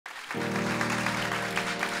My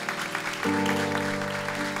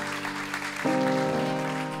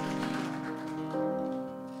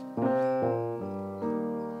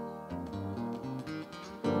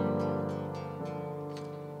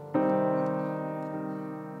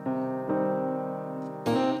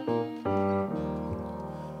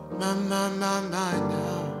mind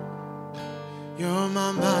now. You're on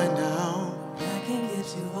my mind now. I can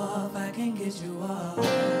get you off, I can get you off.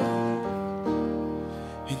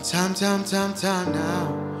 And time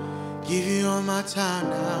now. Give you all my time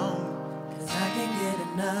now. 'Cause I can get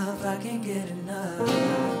enough, I can get enough.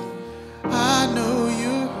 I know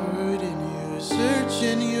you're hurting, you're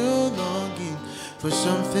searching, you're longing for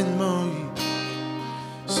something more,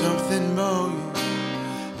 something more.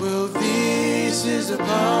 Well, this is a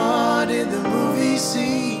part in the movie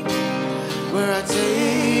scene where I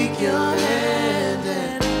take your hand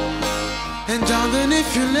and darling,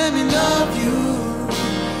 if you let me love you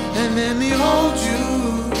and let me hold you,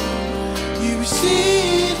 you will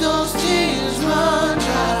see those tears run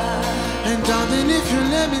dry. And darling, if you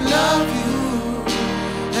let me love you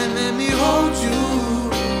and let me hold you,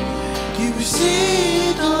 you will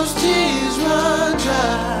see those tears run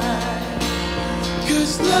dry.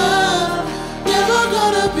 'Cause love never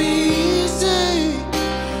gonna be easy.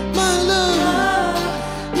 My love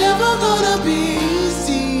never gonna be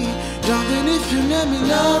easy. Darling, if you let me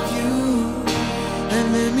love you and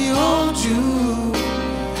let me hold you,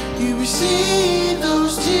 you will see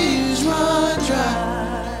those tears run dry.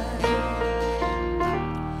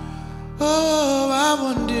 Oh, I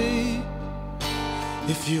wonder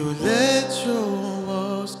if you would let your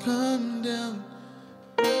walls come down.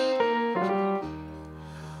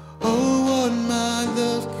 Oh, what my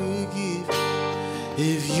love could give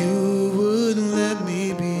if you wouldn't let me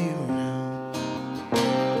be around.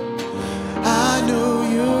 I know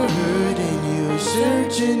you're hurting, you're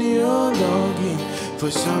searching, you're longing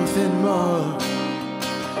for something more,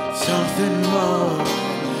 something more.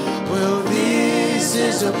 Well, this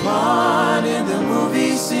is a part in the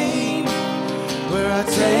movie scene where I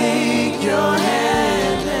take your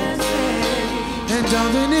hand and say, and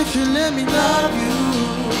darling, if you let me love you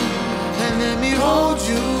and let me hold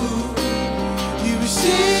you, you will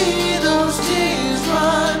see those tears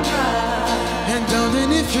run dry. And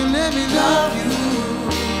darling, if you let me love you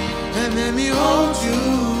and let me hold you,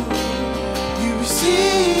 you will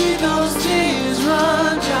see those tears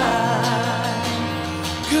run dry.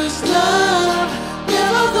 'Cause love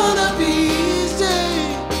never gonna be easy.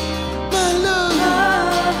 My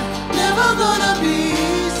love never gonna be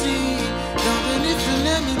easy. Darling, if you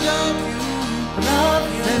let me love you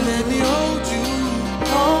and let me hold you,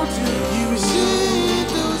 you will see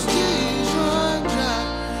those tears run dry.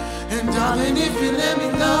 And darling, if you let me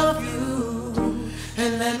love you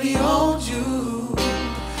and let me hold you,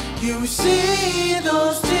 you will see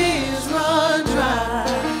those tears run dry.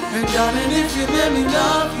 And darling, if you let me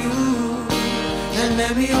love you and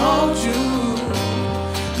let me hold you,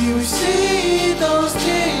 you will see those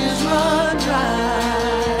tears run dry.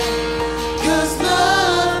 'Cause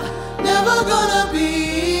love never gonna be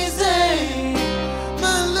easy.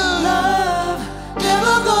 My love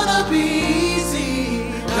never gonna be easy.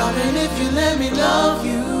 Darling, if you let me love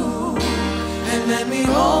you and let me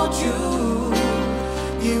hold you,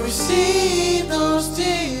 you will see those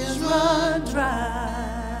tears run dry.